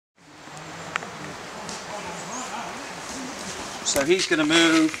So he's going to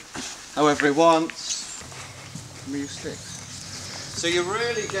move however he wants. Move sticks. So you're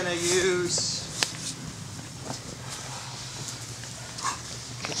really going to use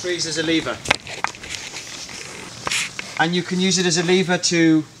the trees as a lever. And you can use it as a lever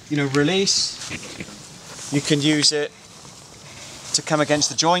to, you know, release. You can use it to come against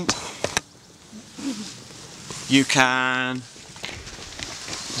the joint. You can.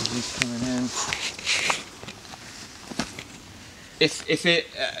 He's coming in.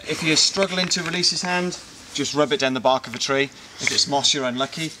 If you're struggling to release his hand, just rub it down the bark of a tree. If it's moss, you're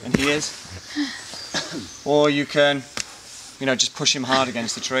unlucky, and he is. Or you can, you know, just push him hard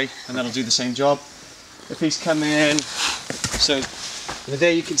against the tree, and that'll do the same job. If he's coming in, so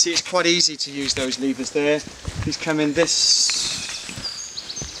there you can see it's quite easy to use those levers there. If he's coming this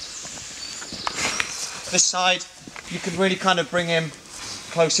side, you can really kind of bring him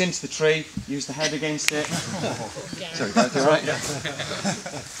close into the tree, use the head against it. Sorry guys, you alright?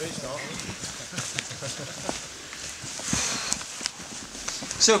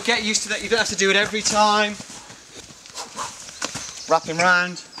 So get used to that, you don't have to do it every time. Wrap him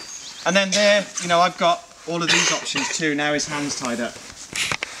round. And then there, you know, I've got all of these options too, now his hand's tied up.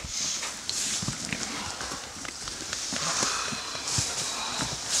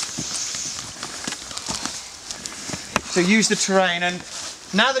 So use the terrain, and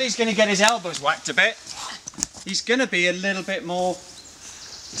now that he's going to get his elbows whacked a bit, he's going to be a little bit more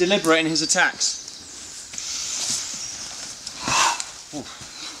deliberate in his attacks.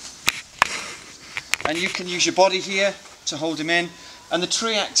 And you can use your body here to hold him in, and the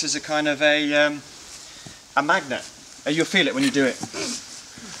tree acts as a kind of a magnet. You'll feel it when you do it.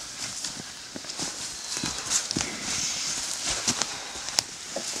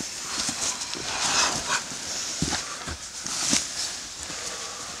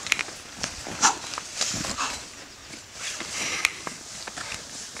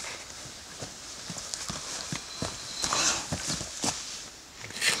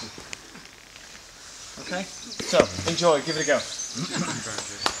 Okay, so enjoy, give it a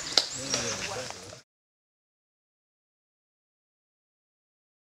go.